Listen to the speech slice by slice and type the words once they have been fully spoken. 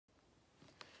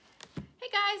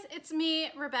guys, it's me,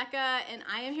 Rebecca, and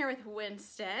I am here with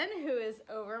Winston, who is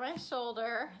over my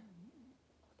shoulder.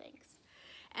 Thanks.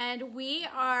 And we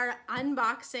are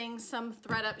unboxing some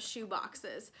ThredUp shoe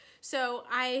boxes. So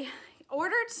I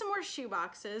ordered some more shoe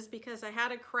boxes because I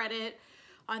had a credit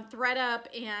on ThredUp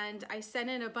and I sent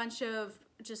in a bunch of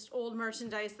just old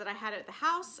merchandise that I had at the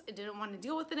house. I didn't want to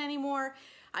deal with it anymore.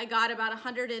 I got about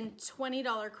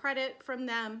 $120 credit from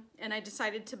them and I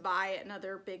decided to buy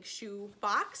another big shoe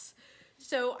box.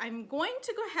 So I'm going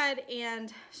to go ahead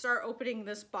and start opening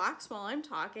this box while I'm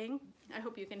talking. I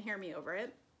hope you can hear me over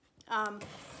it.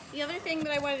 The other thing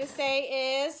that I wanted to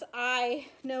say is I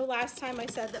know last time I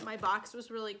said that my box was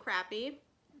really crappy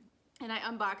and I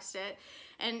unboxed it.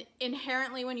 And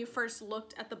inherently when you first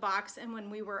looked at the box and when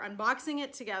we were unboxing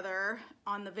it together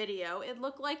on the video, it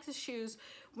looked like the shoes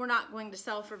were not going to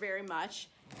sell for very much.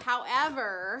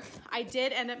 However, I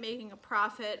did end up making a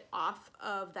profit off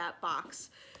of that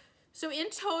box. So in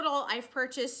total, I've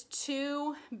purchased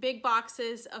 2 big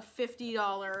boxes of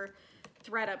 $50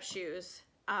 ThredUp shoes.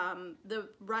 The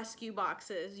rescue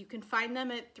boxes. You can find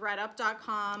them at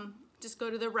thredup.com. Just go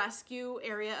to the rescue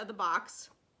area of the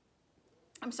box.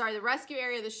 I'm sorry, the rescue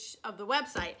area of the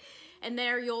website, and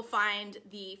there you'll find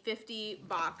the 50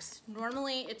 box.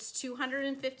 Normally it's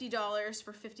 $250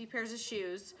 for 50 pairs of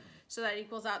shoes, so that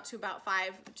equals out to about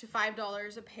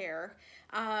 $5 a pair.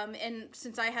 And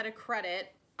since I had a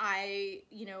credit, I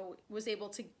was able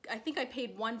to, I think I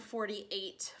paid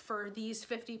 $148 for these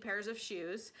 50 pairs of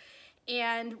shoes.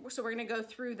 And so we're gonna go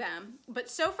through them. But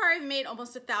so far I've made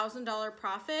almost $1,000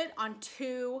 profit on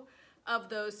 2 of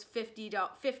those 50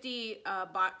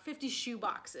 shoe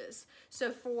boxes.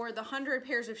 So for the 100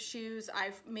 pairs of shoes,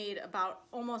 I've made about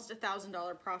almost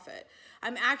 $1,000 profit.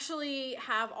 I'm actually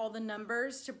have all the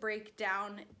numbers to break it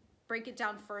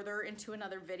down further into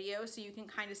another video so you can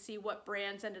kind of see what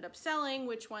brands ended up selling,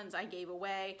 which ones I gave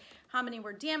away, how many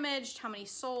were damaged, how many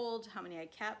sold, how many I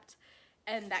kept,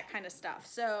 and that kind of stuff.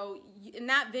 So in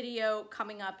that video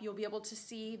coming up, you'll be able to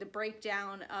see the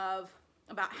breakdown of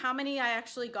about how many I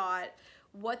actually got,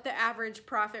 what the average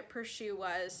profit per shoe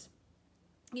was,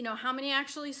 how many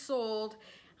actually sold,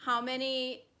 how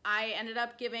many I ended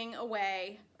up giving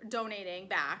away, donating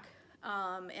back,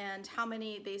 and how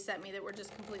many they sent me that were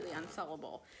just completely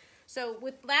unsellable. So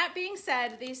with that being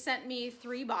said, they sent me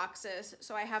 3 boxes.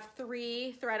 So I have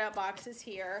 3 ThredUp boxes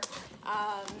here.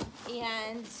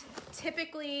 And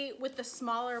typically with the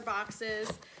smaller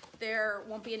boxes, there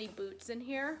won't be any boots in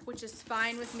here, which is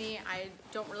fine with me. I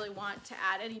don't really want to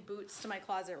add any boots to my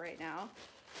closet right now.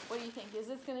 What do you think? Is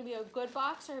this gonna be a good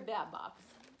box or a bad box?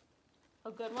 A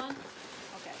good one?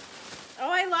 Okay. Oh,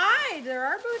 I lied. There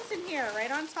are boots in here right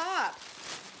on top.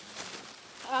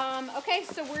 Okay,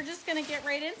 so we're just gonna get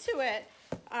right into it.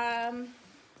 I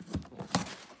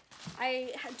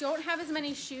don't have as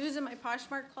many shoes in my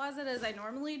Poshmark closet as I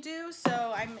normally do,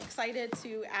 so I'm excited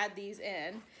to add these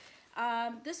in.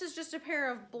 This is just a pair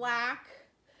of black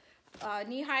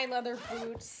knee-high leather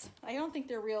boots. I don't think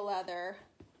they're real leather.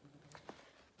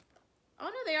 Oh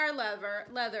no, they are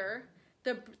leather.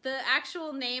 The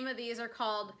actual name of these are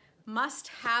called Must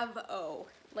Have O.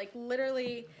 Like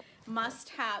literally must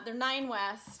have. They're 9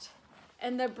 West.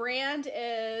 And the brand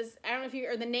is, I don't know if you,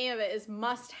 or the name of it is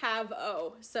Must Have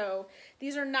O. So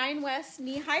these are 9 West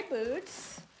knee-high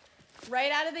boots.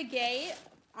 Right out of the gate,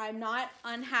 I'm not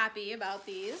unhappy about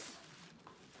these.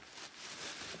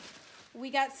 We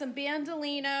got some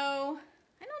Bandolino. I don't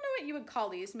know what you would call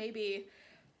these. Maybe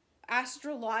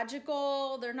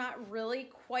astrological. They're not really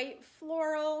quite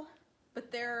floral,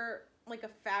 but they're like a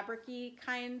fabric-y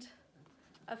kind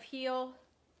of heel.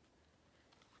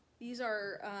 These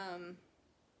are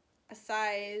a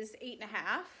size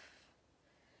 8.5.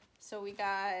 So we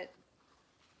got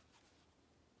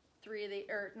 3 of the,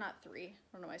 or not 3, I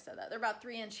don't know why I said that. They're about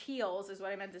 3-inch heels is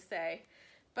what I meant to say.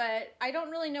 But I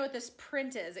don't really know what this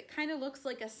print is. It kind of looks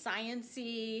like a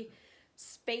science-y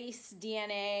space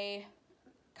DNA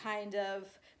kind of,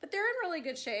 but they're in really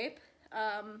good shape.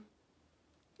 I'm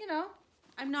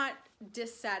not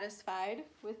dissatisfied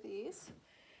with these.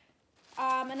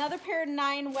 Another pair of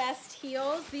 9 West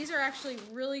heels. These are actually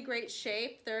really great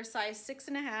shape. They're a size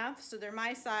 6.5, so they're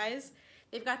my size.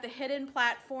 They've got the hidden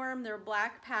platform. They're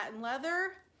black patent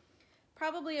leather.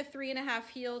 Probably a 3.5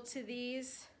 heel to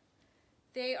these.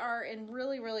 They are in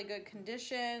really, really good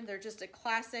condition. They're just a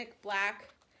classic black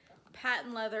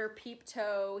patent leather peep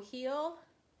toe heel.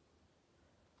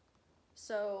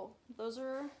 So those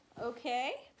are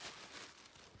okay.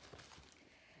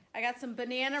 I got some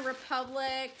Banana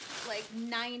Republic, like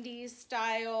 90s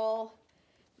style,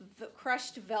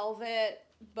 crushed velvet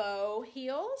bow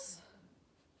heels.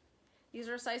 These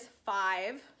are a size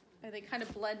 5. They kind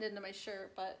of blend into my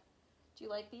shirt, but do you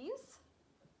like these?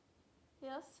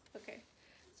 Yes? Okay.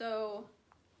 So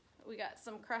we got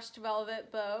some crushed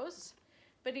velvet bows.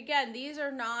 But again, these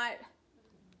are not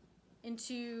in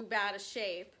too bad a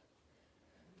shape.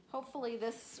 Hopefully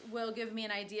this will give me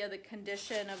an idea of the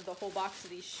condition of the whole box of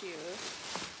these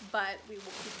shoes, but we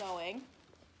will keep going.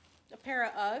 A pair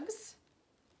of Uggs.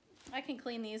 I can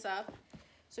clean these up.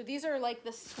 So these are like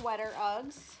the sweater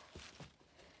Uggs.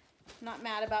 Not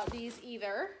mad about these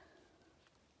either.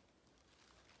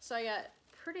 So I got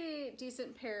pretty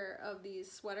decent pair of these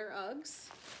sweater Uggs.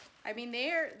 I mean,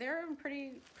 they're in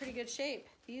pretty good shape.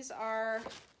 These are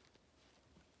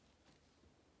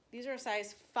a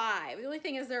size 5. The only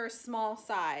thing is they're a small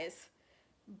size,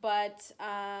 but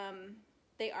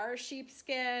they are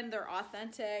sheepskin. They're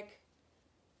authentic.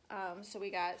 So we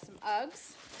got some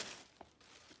Uggs.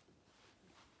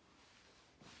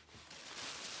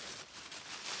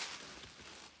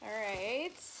 All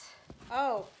right.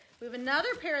 Oh, we have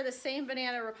another pair of the same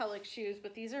Banana Republic shoes,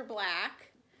 but these are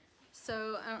black.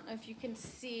 So I don't know if you can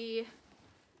see.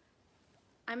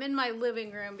 I'm in my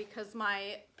living room because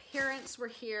my parents were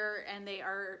here and they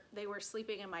were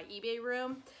sleeping in my eBay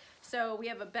room. So we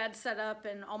have a bed set up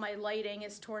and all my lighting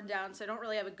is torn down, so I don't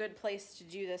really have a good place to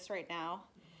do this right now.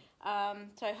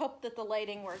 So I hope that the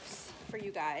lighting works for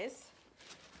you guys.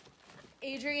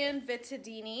 Adrian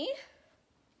Vittadini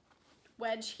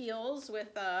wedge heels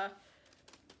with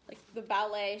like the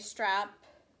ballet strap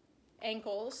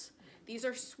ankles. These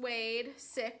are suede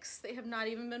 6. They have not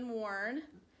even been worn.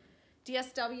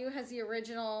 DSW has the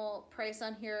original price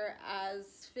on here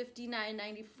as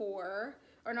 $59.94. Or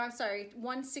no, I'm sorry,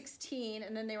 $116,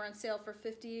 and then they were on sale for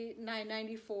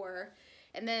 $59.94.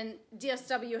 And then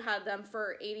DSW had them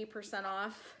for 80%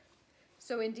 off.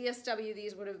 So in DSW,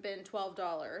 these would have been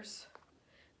 $12.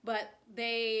 But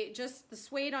the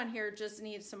suede on here just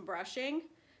needs some brushing,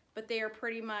 but they are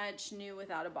pretty much new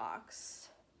without a box.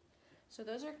 So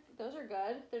those are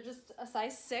good. They're just a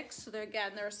size 6, so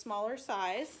they're a smaller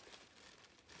size.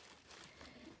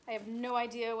 I have no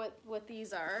idea what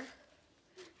these are.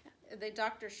 They're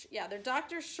Dr.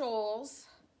 Scholl's.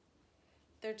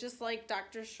 They're just like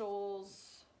Dr.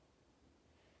 Scholl's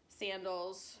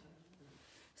sandals.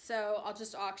 So I'll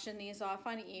just auction these off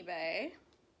on eBay.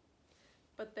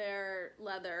 But they're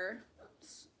leather,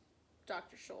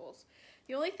 Dr. Scholl's.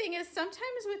 The only thing is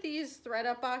sometimes with these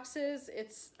ThredUp boxes,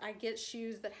 I get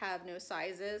shoes that have no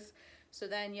sizes. So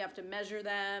then you have to measure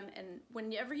them. And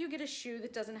whenever you get a shoe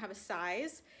that doesn't have a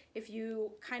size, if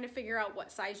you kind of figure out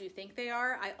what size you think they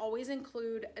are, I always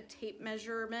include a tape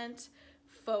measurement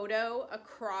photo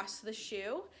across the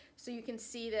shoe. So you can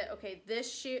see that, okay,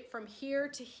 this shoe from here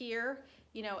to here,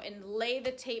 you know, and lay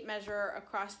the tape measure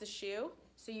across the shoe.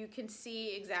 So you can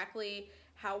see exactly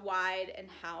how wide and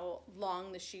how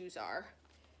long the shoes are.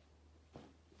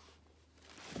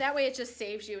 That way it just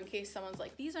saves you in case someone's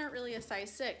like, these aren't really a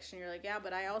size 6. And you're like, yeah,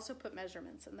 but I also put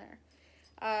measurements in there.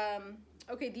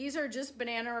 Okay, these are just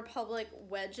Banana Republic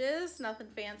wedges. Nothing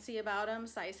fancy about them.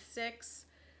 Size 6.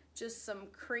 Just some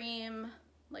cream.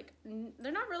 Like,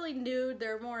 they're not really nude.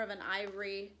 They're more of an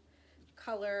ivory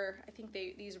color. I think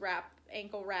these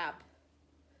ankle wrap.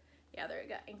 Yeah, there you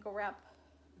go, ankle wrap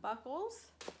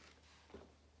buckles.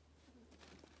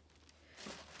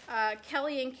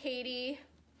 Kelly and Katie.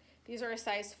 These are a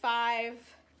size 5.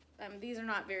 These are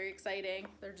not very exciting.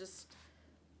 They're just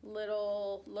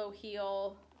little low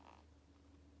heel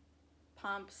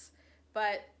pumps.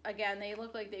 But again, they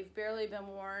look like they've barely been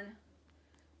worn.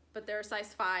 But they're a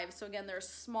size 5. So again, they're a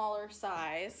smaller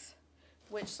size,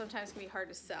 which sometimes can be hard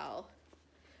to sell.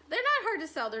 They're not hard to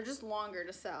sell. They're just longer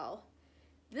to sell.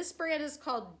 This brand is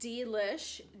called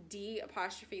D-Lish,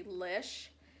 D''Lish.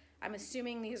 I'm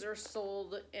assuming these are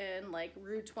sold in like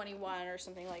Rue 21 or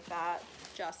something like that,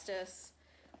 Justice.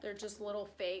 They're just little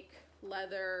fake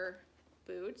leather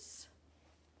boots.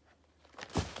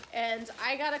 And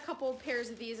I got a couple pairs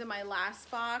of these in my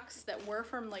last box that were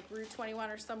from like Rue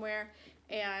 21 or somewhere.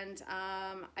 And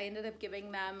I ended up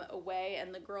giving them away,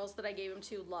 and the girls that I gave them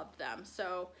to loved them.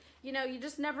 So, you know, you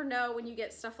just never know when you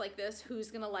get stuff like this, who's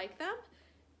gonna like them.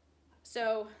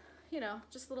 So, you know,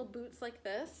 just little boots like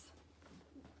this.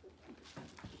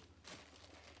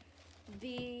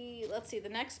 Let's see, the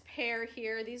next pair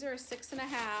here, these are a 6.5.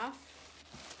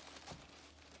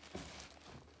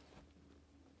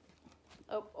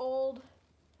 Oh,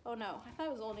 oh no, I thought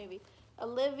it was Old Navy.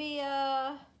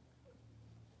 Olivia,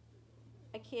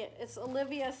 it's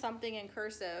Olivia something in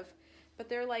cursive, but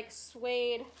they're like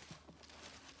suede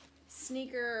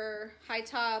sneaker high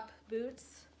top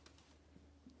boots.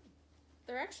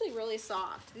 They're actually really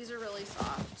soft. These are really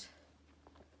soft.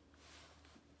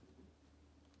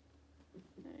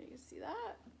 see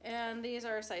that? And these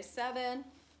are a size 7.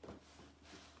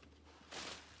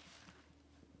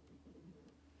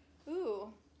 Ooh,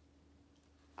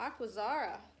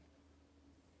 Aquazzura.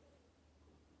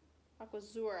 I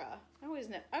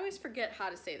always forget how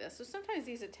to say this. So sometimes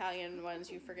these Italian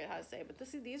ones you forget how to say, but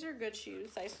these are good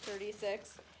shoes, size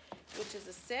 36, which is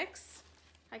a 6.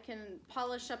 I can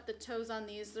polish up the toes on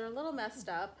these. They're a little messed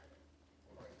up,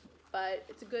 but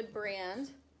it's a good brand.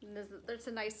 And there's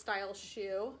a nice style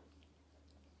shoe.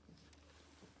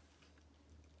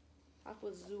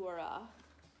 Aquazzura.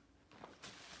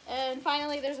 And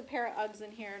finally, there's a pair of Uggs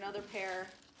in here, another pair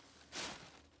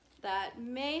that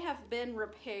may have been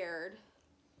repaired,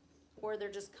 or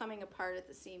they're just coming apart at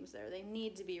the seams there. They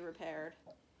need to be repaired,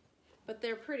 but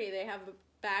they're pretty. They have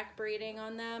back braiding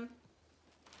on them,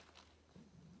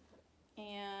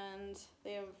 and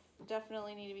they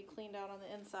definitely need to be cleaned out on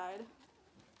the inside.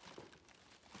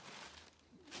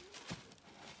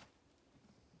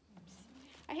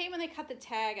 I hate when they cut the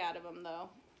tag out of them though.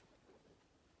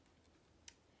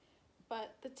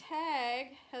 But the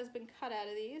tag has been cut out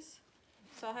of these,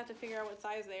 so I'll have to figure out what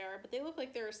size they are, but they look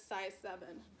like they're a size 7.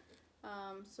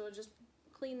 So just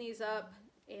clean these up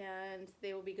and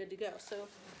they will be good to go. So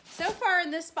far in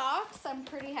this box, I'm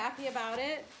pretty happy about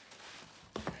it.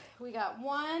 We got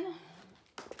 1,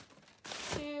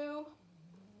 2,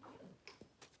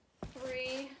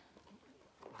 3,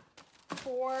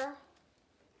 4,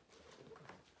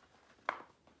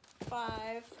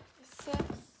 5, 6,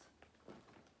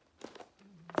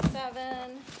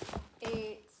 7,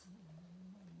 8,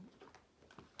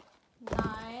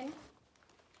 9,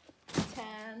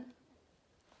 10,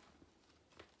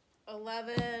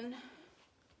 11,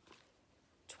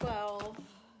 12,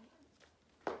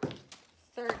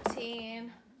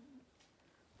 13,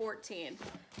 14.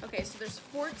 Okay, so there's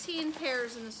 14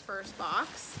 pairs in this first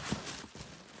box,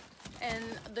 and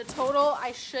the total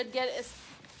I should get is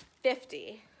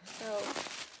 50. So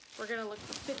we're gonna look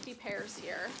for 50 pairs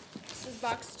here. This is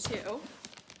box 2.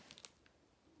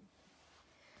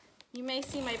 You may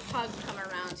see my pug come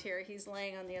around here. He's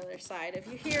laying on the other side. If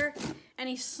you hear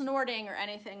any snorting or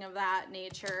anything of that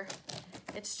nature,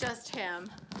 it's just him.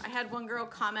 I had one girl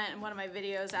comment in one of my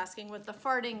videos asking what the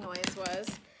farting noise was.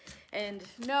 And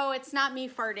no, it's not me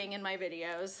farting in my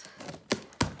videos.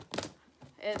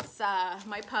 It's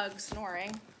my pug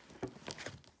snoring.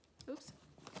 Oops.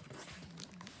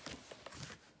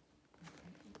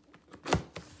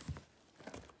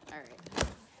 All right,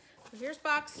 so here's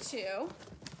box 2.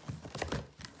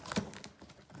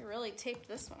 I really taped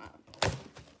this one up.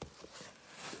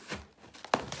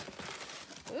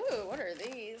 Ooh, what are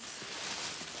these?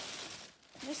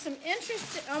 There's some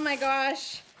interesting, oh my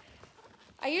gosh.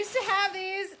 I used to have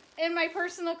these in my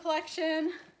personal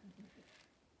collection,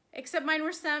 except mine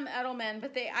were Sam Edelman,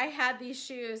 but I had these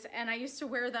shoes and I used to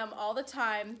wear them all the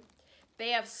time.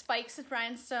 They have spikes and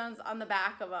rhinestones on the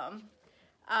back of them.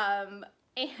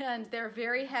 And they're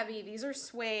very heavy. These are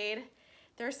suede.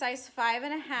 They're size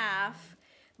 5.5.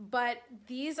 But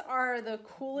these are the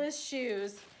coolest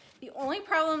shoes. The only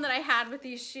problem that I had with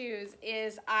these shoes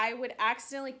is I would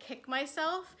accidentally kick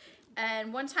myself,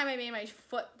 and one time I made my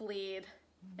foot bleed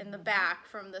in the back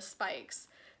from the spikes.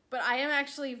 But I am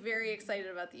actually very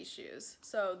excited about these shoes.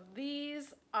 So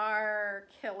these are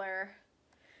killer.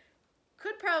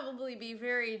 Could probably be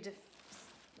very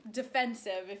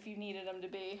defensive if you needed them to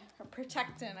be, or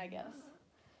protecting, I guess.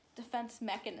 Defense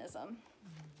mechanism.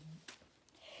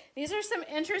 These are some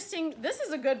interesting, this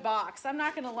is a good box, I'm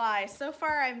not gonna lie. So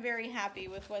far I'm very happy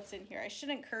with what's in here. I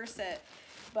shouldn't curse it,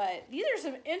 but these are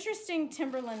some interesting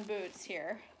Timberland boots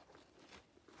here.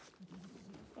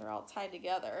 They're all tied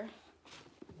together.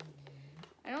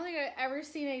 I don't think I've ever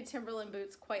seen any Timberland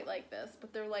boots quite like this,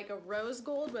 but they're like a rose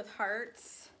gold with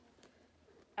hearts.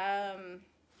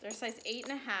 They're size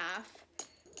 8.5.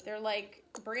 They're like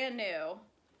brand new.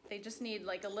 They just need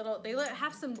like a little, they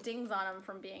have some dings on them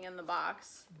from being in the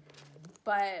box,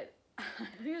 but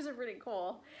these are pretty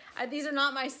cool. These are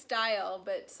not my style,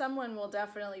 but someone will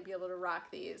definitely be able to rock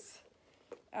these.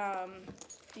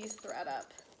 These ThredUp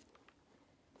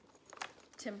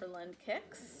Timberland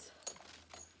kicks.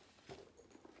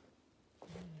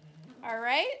 All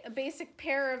right, a basic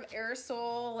pair of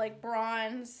Airsoul like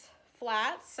bronze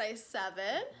flats, size 7.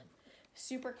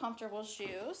 Super comfortable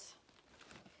shoes.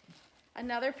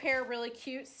 Another pair really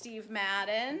cute Steve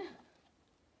Madden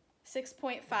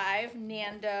 6.5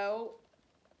 Nando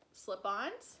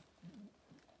slip-ons.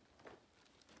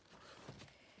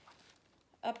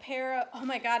 A pair of, oh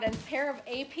my God, a pair of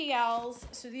APLs.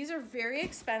 So these are very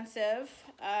expensive.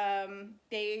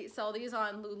 They sell these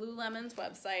on Lululemon's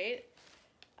website.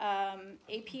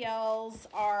 APLs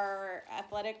are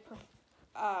athletic,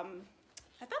 I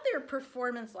thought they were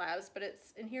performance labs, but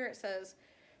it's in here it says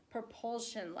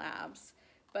propulsion labs.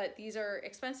 But these are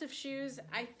expensive shoes.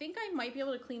 I think I might be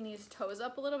able to clean these toes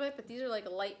up a little bit, but these are like a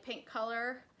light pink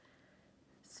color.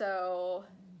 So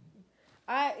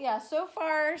yeah, so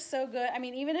far so good. I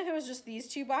mean, even if it was just these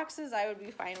two boxes, I would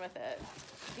be fine with it.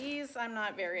 These I'm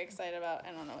not very excited about.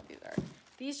 I don't know what these are.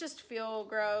 These just feel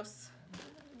gross.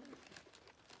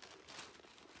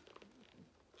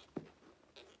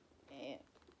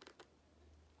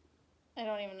 I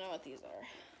don't even know what these are.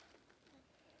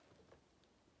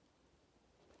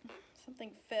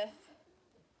 Something fifth.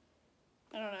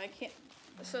 I don't know, I can't.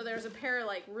 So there's a pair of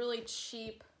like really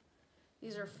cheap,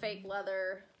 these are fake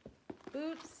leather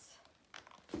boots.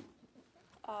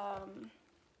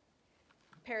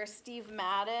 Pair of Steve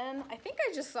Madden. I think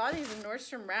I just saw these in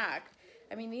Nordstrom Rack.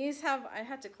 I mean, these have, I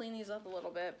had to clean these up a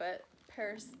little bit, but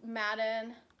pair of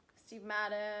Madden, Steve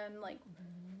Madden, like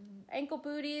ankle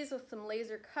booties with some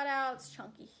laser cutouts,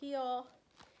 chunky heel.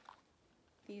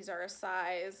 These are a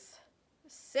size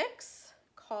 6,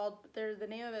 called, the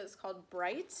name of it is called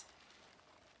Bright.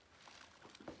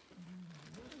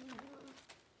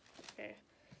 Okay,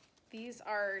 these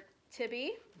are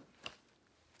Tibby.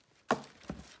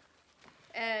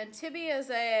 And Tibby is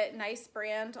a nice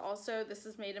brand also. This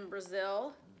is made in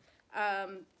Brazil.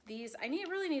 These, I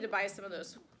really need to buy some of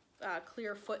those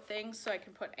clear foot things so I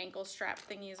can put ankle strap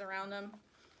thingies around them.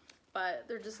 But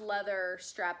they're just leather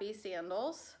strappy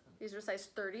sandals. These are size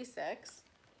 36.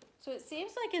 So it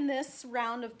seems like in this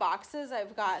round of boxes,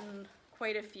 I've gotten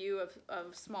quite a few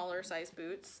of smaller size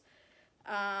boots.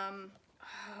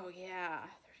 Oh yeah,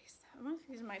 37. I wonder if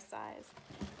these are my size.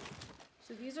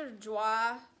 So these are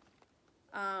Joie,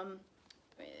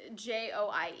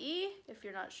 J-O-I-E, if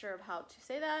you're not sure of how to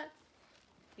say that.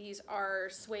 These are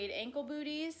suede ankle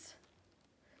booties.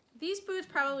 These boots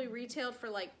probably retailed for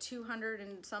like $200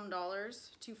 and some,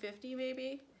 $250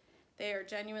 maybe. They are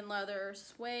genuine leather,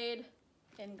 suede,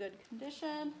 in good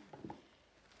condition.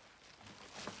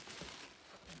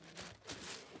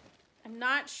 I'm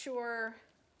not sure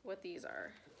what these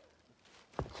are.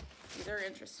 These are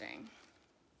interesting.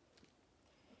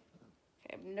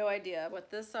 Okay, I have no idea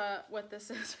what this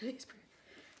is.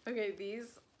 Okay,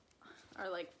 these are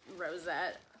like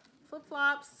rosette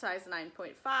flip-flops, size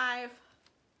 9.5.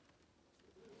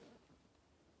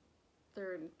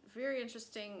 They're very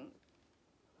interesting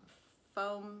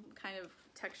foam kind of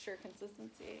texture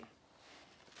consistency.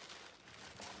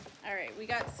 All right, we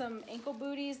got some ankle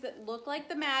booties that look like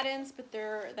the Maddens, but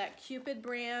they're that Cupid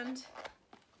brand.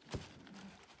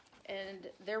 And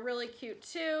they're really cute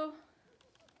too.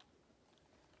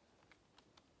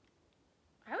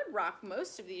 I would rock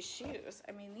most of these shoes.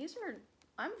 I mean, these are,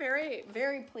 I'm very,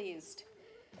 very pleased.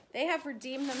 They have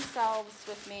redeemed themselves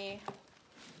with me.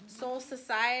 Soul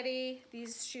Society,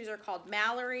 these shoes are called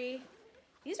Mallory.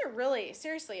 These are really,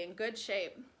 seriously, in good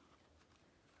shape.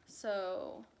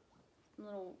 So,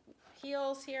 little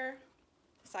heels here,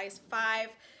 size 5.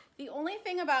 The only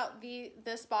thing about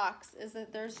this box is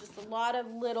that there's just a lot of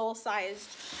little sized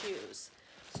shoes.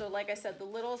 So like I said, the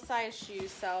little sized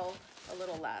shoes sell a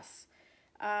little less.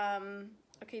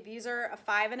 Okay, these are a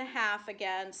 5.5,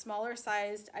 again, smaller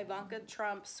sized Ivanka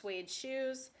Trump suede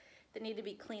shoes that need to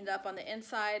be cleaned up on the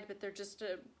inside, but they're just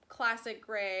a classic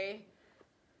gray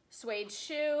suede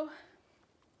shoe.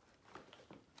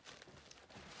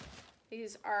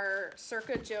 These are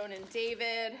circa Joan and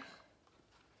David,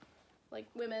 like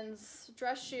women's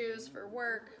dress shoes for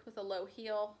work with a low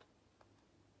heel.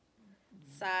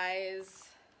 Size,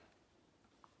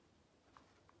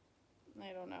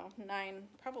 I don't know, 9,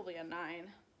 probably a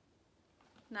 9.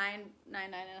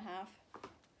 9.5.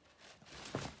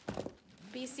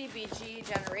 BCBG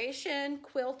Generation,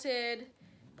 quilted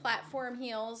platform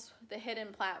heels, the hidden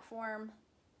platform.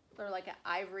 They're like an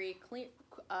ivory clean,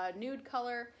 nude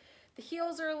color. The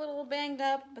heels are a little banged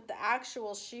up, but the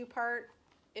actual shoe part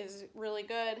is really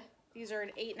good. These are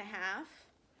an 8.5.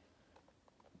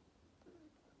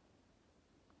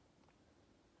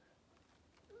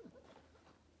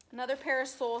 Another pair of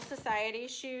Soul Society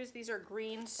shoes. These are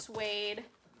green suede,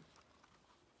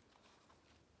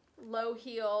 low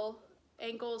heel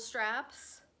ankle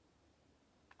straps,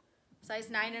 size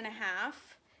 9.5. I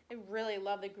really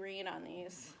love the green on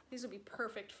these. These would be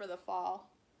perfect for the fall.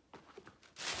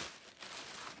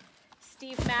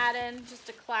 Steve Madden, just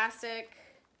a classic.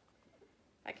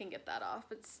 I can get that off.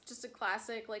 It's just a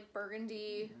classic, like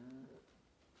burgundy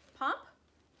pump.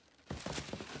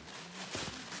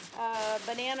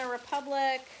 Banana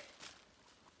Republic,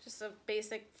 just a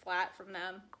basic flat from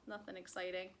them. Nothing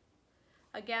exciting.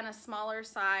 Again, a smaller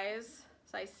size,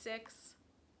 size 6.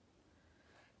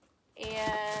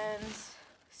 And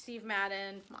Steve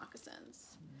Madden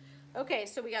moccasins. Okay,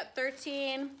 so we got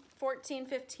 13, 14,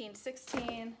 15,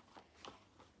 16,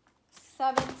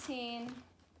 17,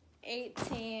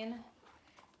 18,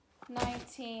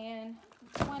 19,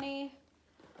 20,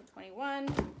 21,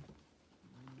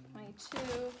 22,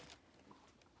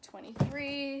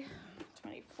 23,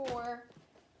 24,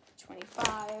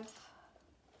 25,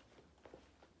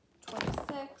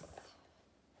 26,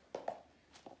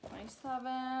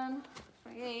 27,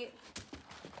 28,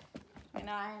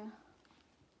 29,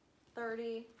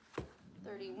 30,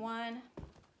 31,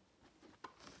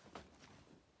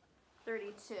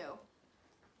 32.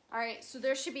 All right, so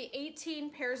there should be 18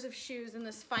 pairs of shoes in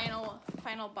this final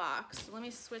box. So let me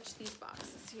switch these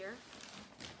boxes here.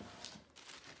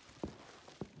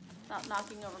 Not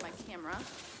knocking over my camera.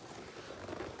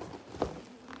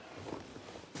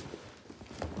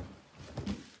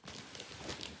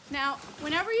 Now,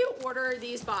 whenever you order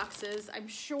these boxes, I'm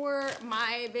sure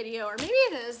my video, or maybe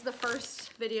it is the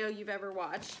first video you've ever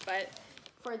watched, but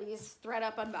for these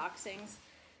ThredUp unboxings,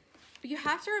 but you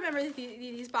have to remember that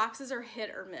these boxes are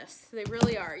hit or miss. They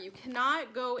really are. You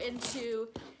cannot go into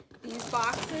these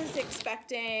boxes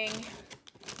expecting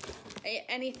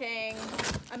anything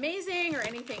amazing or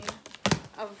anything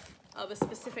of a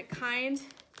specific kind.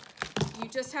 You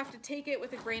just have to take it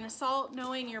with a grain of salt,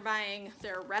 knowing you're buying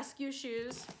their rescue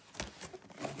shoes,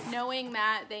 knowing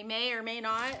that they may or may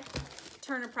not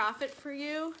turn a profit for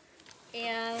you.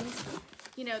 And,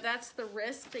 you know, that's the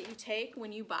risk that you take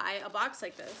when you buy a box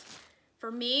like this.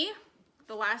 For me,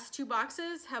 the last 2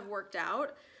 boxes have worked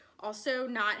out. Also,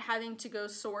 not having to go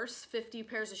source 50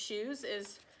 pairs of shoes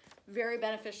is very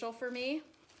beneficial for me.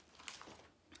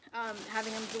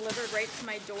 Having them delivered right to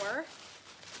my door.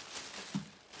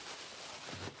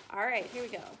 All right, here we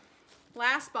go.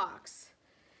 Last box.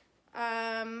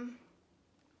 I'm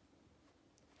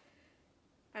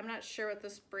not sure what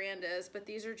this brand is, but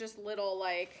these are just little,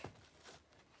 like,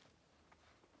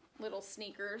 little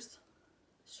sneakers,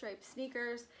 striped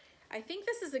sneakers. I think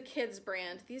this is a kid's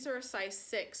brand. These are a size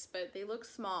 6, but they look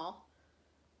small.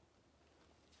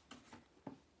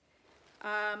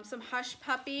 Some Hush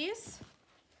Puppies,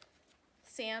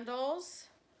 sandals.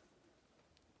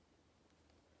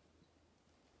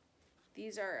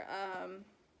 These are,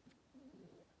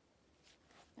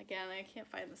 again, I can't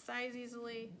find the size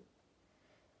easily.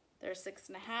 They're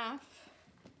 6.5.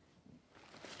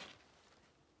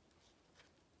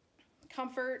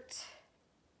 Comfort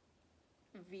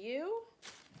View.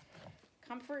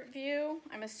 Comfort View.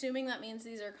 I'm assuming that means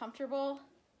these are comfortable.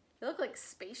 They look like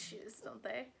space shoes, don't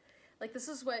they? Like, this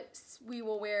is what we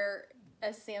will wear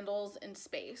as sandals in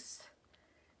space.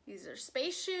 These are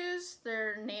space shoes.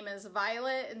 Their name is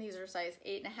Violet, and these are size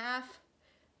 8.5.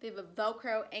 They have a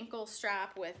Velcro ankle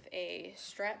strap with a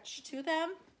stretch to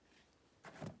them.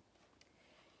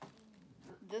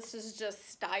 This is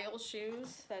just Style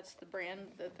Shoes. That's the brand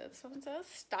that this one says.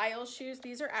 Style Shoes.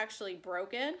 These are actually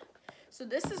broken. So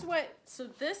this is what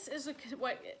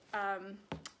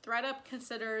ThredUp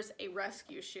considers a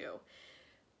rescue shoe.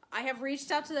 I have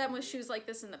reached out to them with shoes like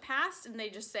this in the past, and they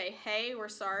just say, hey, we're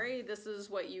sorry, this is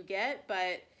what you get.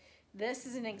 But this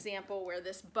is an example where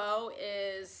this bow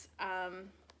is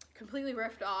completely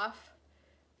ripped off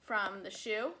from the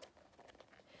shoe.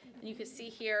 And you can see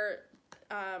here,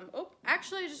 oh,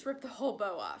 actually I just ripped the whole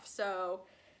bow off. So,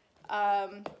 oh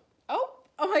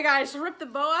my God, I just ripped the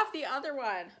bow off the other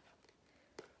one.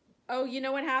 Oh, you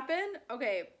know what happened?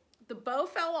 Okay, the bow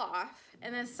fell off,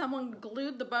 and then someone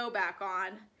glued the bow back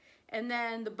on, and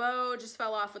then the bow just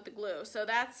fell off with the glue. So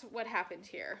that's what happened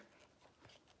here.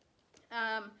 So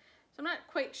I'm not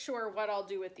quite sure what I'll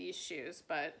do with these shoes,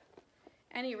 but at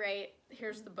any rate,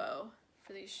 here's the bow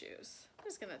for these shoes. I'm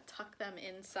just gonna tuck them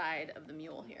inside of the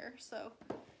mule here so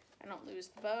I don't lose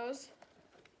the bows.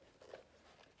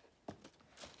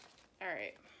 All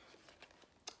right,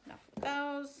 enough of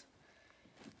those.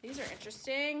 These are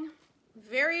interesting.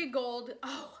 Very gold.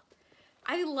 Oh,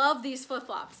 I love these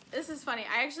flip-flops. This is funny.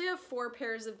 I actually have 4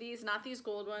 pairs of these, not these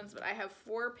gold ones, but I have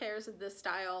 4 pairs of this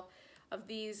style of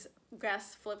these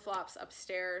Guess flip-flops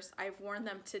upstairs. I've worn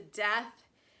them to death.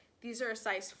 These are a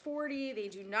size 40. They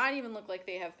do not even look like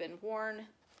they have been worn.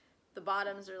 The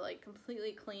bottoms are like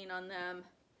completely clean on them.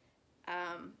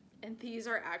 And these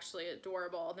are actually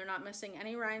adorable. They're not missing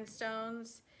any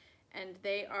rhinestones, and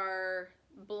they are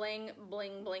bling,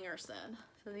 bling, blingerson.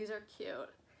 So these are cute.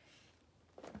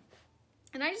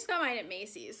 And I just got mine at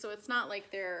Macy's, so it's not like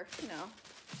they're, you know,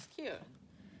 just cute.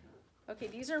 Okay,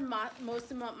 these are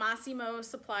Massimo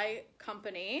Supply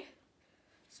Company.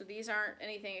 So these aren't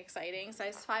anything exciting.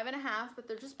 Size 5.5, but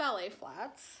they're just ballet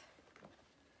flats.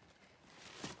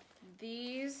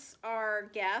 These are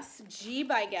Guess, G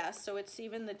by Guess, so it's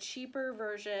even the cheaper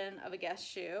version of a Guess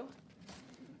shoe.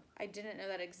 I didn't know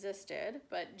that existed,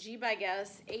 but G by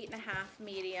Guess, 8.5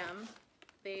 medium.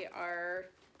 They are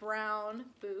brown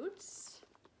boots,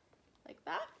 like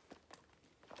that.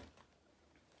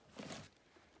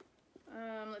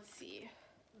 Let's see.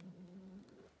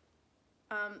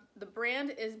 The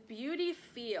brand is Beauty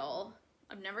Feel.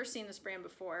 I've never seen this brand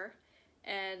before.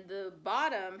 And the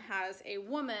bottom has a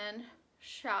woman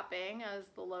shopping as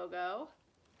the logo.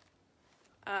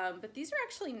 But these are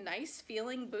actually nice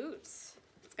feeling boots.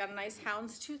 It's got a nice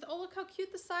houndstooth. Oh, look how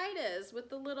cute the side is with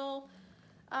the little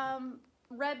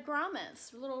red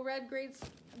grommets, little red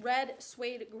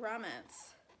suede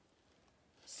grommets.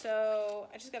 So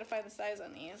I just gotta find the size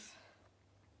on these.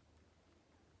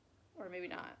 Or maybe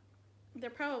not. They're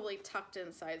probably tucked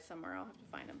inside somewhere. I'll have to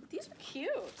find them. But these are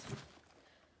cute.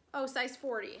 Oh, size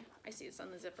 40. I see it's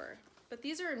on the zipper. But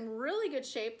these are in really good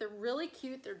shape. They're really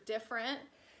cute. They're different.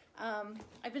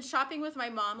 I've been shopping with my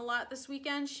mom a lot this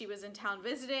weekend. She was in town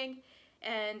visiting.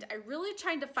 And I really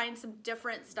tried to find some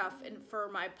different stuff for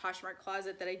my Poshmark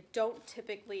closet that I don't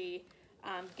typically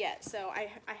get. So I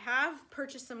have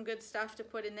purchased some good stuff to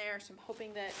put in there. So I'm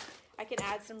hoping that I can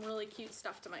add some really cute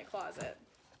stuff to my closet.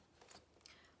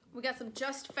 We got some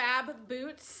Just Fab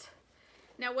boots.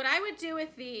 Now what I would do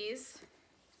with these,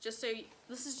 just so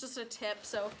this is just a tip.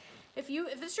 So if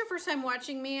this is your first time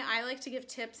watching me, I like to give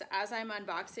tips as I'm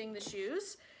unboxing the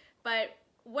shoes. But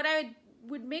what I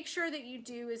would make sure that you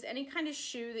do is any kind of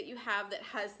shoe that you have that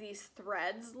has these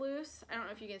threads loose. I don't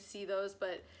know if you can see those,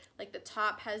 but like the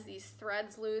top has these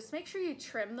threads loose. Make sure you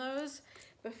trim those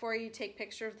before you take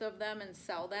pictures of them and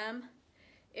sell them.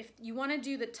 If you want to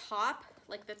do the top,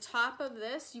 like the top of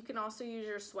this, you can also use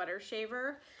your sweater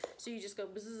shaver. So you just go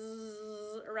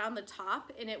bzzz around the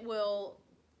top and it will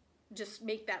just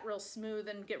make that real smooth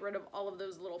and get rid of all of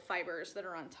those little fibers that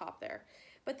are on top there.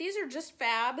 But these are Just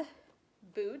Fab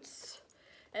boots.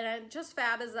 And Just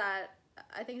Fab is that,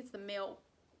 I think it's the mail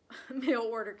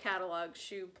order catalog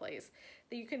shoe place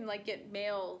that you can like get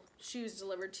mail shoes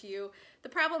delivered to you. The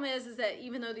problem is that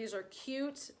even though these are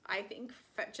cute, I think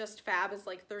Just Fab is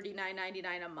like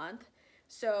 $39.99 a month.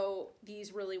 So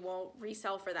these really won't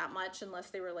resell for that much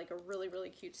unless they were like a really, really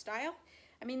cute style.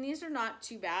 I mean, these are not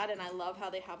too bad, and I love how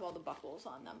they have all the buckles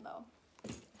on them though.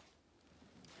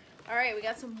 All right, we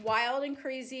got some wild and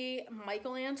crazy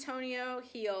Michael Antonio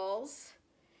heels.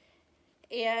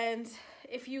 And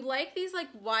if you like these like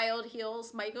wild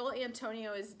heels, Michael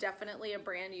Antonio is definitely a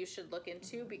brand you should look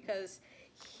into because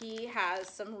he has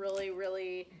some really,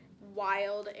 really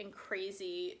wild and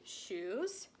crazy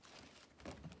shoes.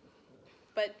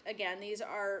 But again, these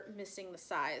are missing the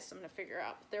size, so I'm gonna figure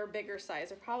out. They're a bigger size.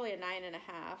 They're probably a 9.5.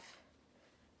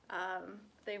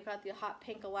 They've got the hot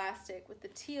pink elastic with the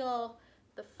teal,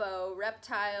 the faux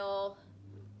reptile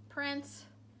print,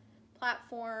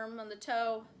 platform on the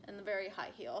toe, and the very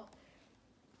high heel.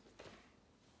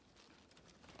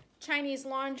 Chinese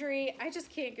laundry, I just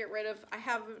can't get rid of. I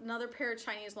have another pair of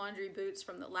Chinese laundry boots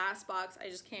from the last box. I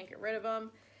just can't get rid of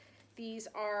them. These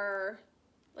are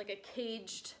like a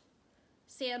caged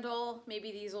sandal.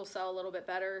 Maybe these will sell a little bit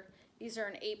better. These are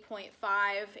an 8.5,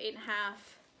 8.5.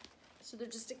 So they're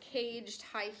just a caged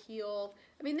high heel.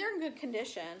 I mean, they're in good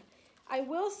condition. I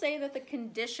will say that the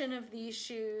condition of these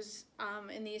shoes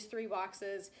in these 3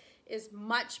 boxes is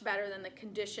much better than the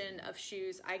condition of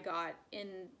shoes I got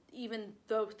in even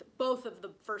both of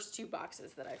the first 2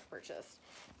 boxes that I've purchased.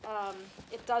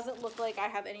 It doesn't look like I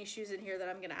have any shoes in here that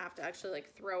I'm gonna have to actually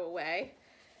like throw away.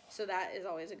 So that is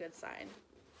always a good sign.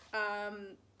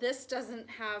 This doesn't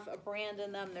have a brand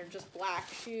in them. They're just black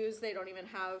shoes. They don't even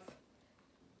have,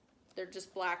 they're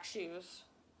just black shoes.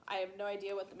 I have no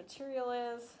idea what the material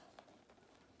is.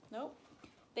 Nope.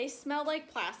 They smell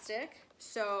like plastic.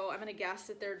 So I'm gonna guess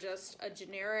that they're just a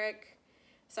generic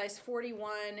size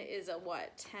 41 is a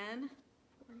what, 10?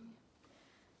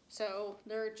 So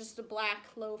they're just a black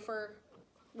loafer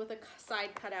with a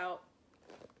side cutout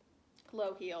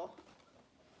low heel.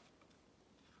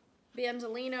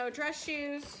 Bandolino dress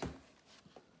shoes.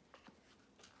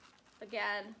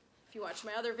 Again, if you watch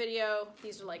my other video,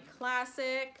 these are like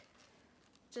classic,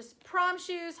 just prom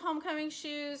shoes, homecoming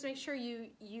shoes. Make sure you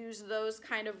use those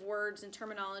kind of words and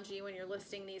terminology when you're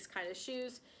listing these kind of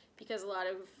shoes because a lot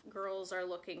of girls are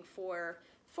looking for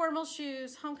formal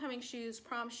shoes, homecoming shoes,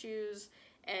 prom shoes,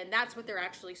 and that's what they're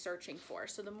actually searching for.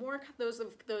 So the more those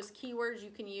keywords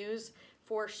you can use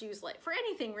for shoes, like for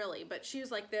anything really, but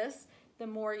shoes like this, the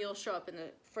more you'll show up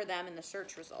for them in the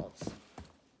search results.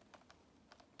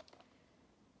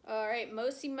 All right,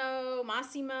 Massimo,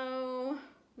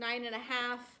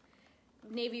 9.5.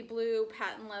 navy blue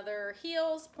patent leather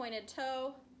heels, pointed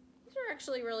toe. These are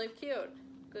actually really cute.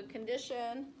 Good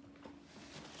condition.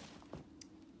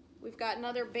 We've got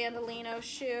another bandolino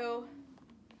shoe,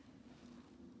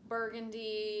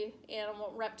 burgundy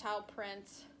animal reptile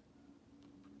print.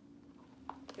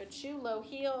 Good shoe, low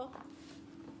heel.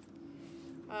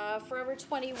 Forever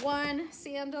 21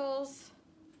 sandals,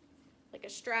 like a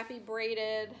strappy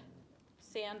braided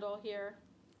sandal here.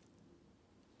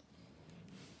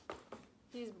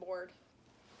 He's bored,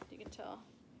 you can tell.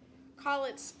 Call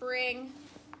it spring.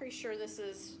 Pretty sure this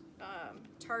is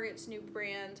Target's new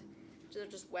brand. They're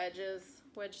just wedge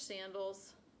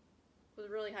sandals with a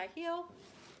really high heel.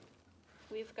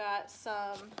 We've got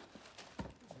some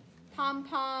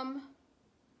pom-pom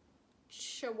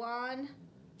Chawan.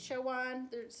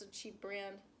 There's a cheap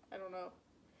brand. I don't know.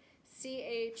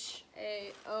 C-H-A-O.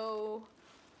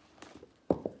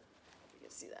 You can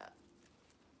see that.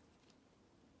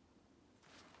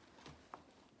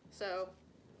 So,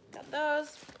 got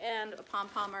those, and a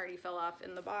pom-pom already fell off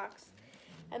in the box.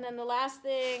 And then the last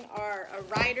thing are a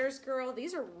Rider's Girl.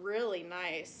 These are really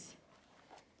nice.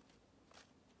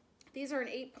 These are an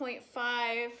 8.5,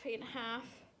 8.5.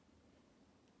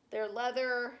 They're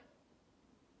leather.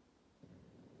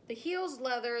 The heel's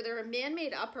leather. They're a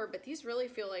man-made upper, but these really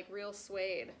feel like real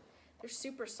suede. They're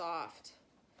super soft.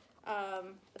 But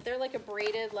they're like a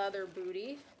braided leather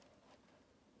booty.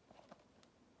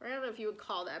 Or I don't know if you would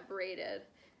call that braided.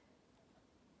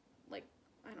 Like,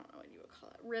 I don't know what you would call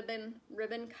it.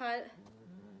 Ribbon cut.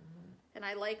 And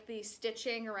I like the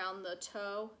stitching around the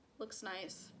toe. Looks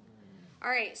nice. All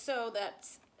right, so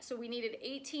we needed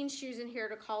 18 shoes in here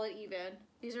to call it even.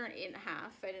 These are an 8.5.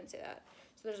 I didn't say that.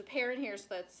 So there's a pair in here, so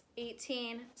that's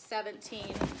 18,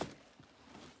 17,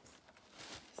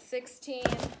 16,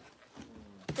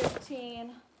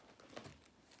 15,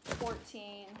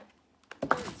 14,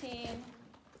 13,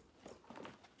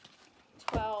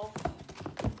 12,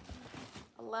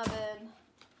 11,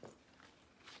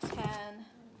 10,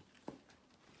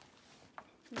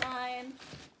 9,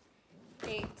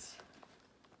 8,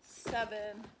 7,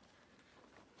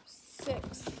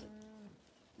 6,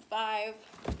 5,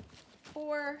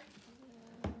 4,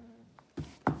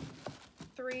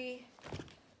 3,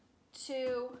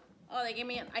 2. Oh, they gave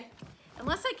me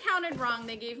unless I counted wrong,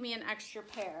 they gave me an extra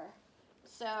pair.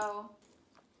 So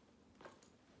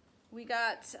we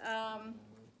got, I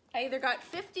either got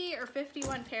 50 or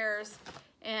 51 pairs,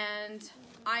 and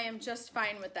I am just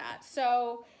fine with that.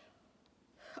 So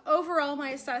overall,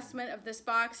 my assessment of this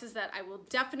box is that I will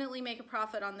definitely make a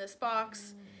profit on this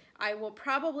box. I will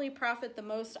probably profit the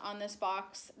most on this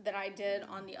box than I did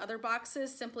on the other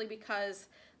boxes, simply because,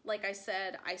 like I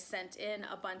said, I sent in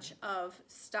a bunch of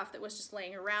stuff that was just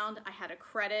laying around. I had a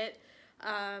credit,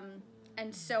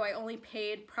 and so I only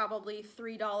paid probably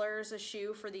 $3 a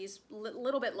shoe for these,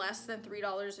 little bit less than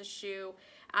 $3 a shoe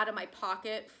out of my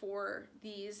pocket for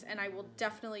these, and I will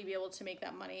definitely be able to make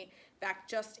that money back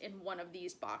just in one of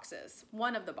these boxes,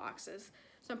 one of the boxes.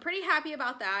 So I'm pretty happy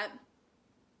about that.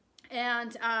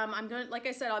 And I'm going to, like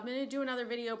I said, I'm going to do another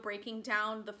video breaking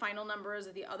down the final numbers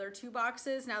of the other two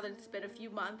boxes now that it's been a few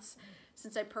months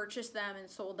since I purchased them and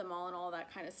sold them all and all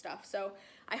that kind of stuff. So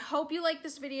I hope you liked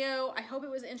this video. I hope it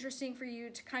was interesting for you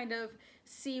to kind of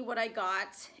see what I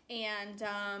got. And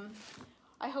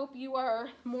I hope you are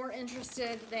more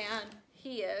interested than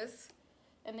he is,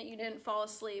 and that you didn't fall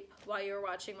asleep while you were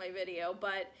watching my video.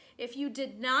 But if you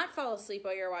did not fall asleep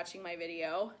while you were watching my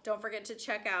video, don't forget to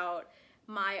check out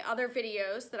my other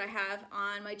videos that I have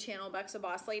on my channel, Bexa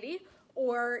Boss Lady,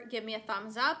 or give me a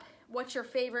thumbs up. What's your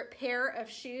favorite pair of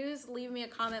shoes? Leave me a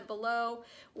comment below,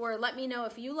 or let me know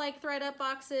if you like ThredUp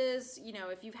boxes, you know,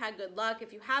 if you've had good luck.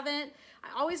 If you haven't, I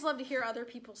always love to hear other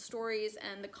people's stories,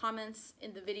 and the comments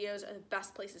in the videos are the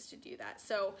best places to do that.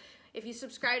 So if you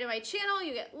subscribe to my channel,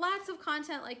 you get lots of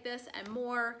content like this and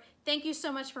more. Thank you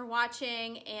so much for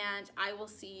watching, and I will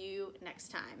see you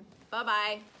next time.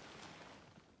 Bye-bye.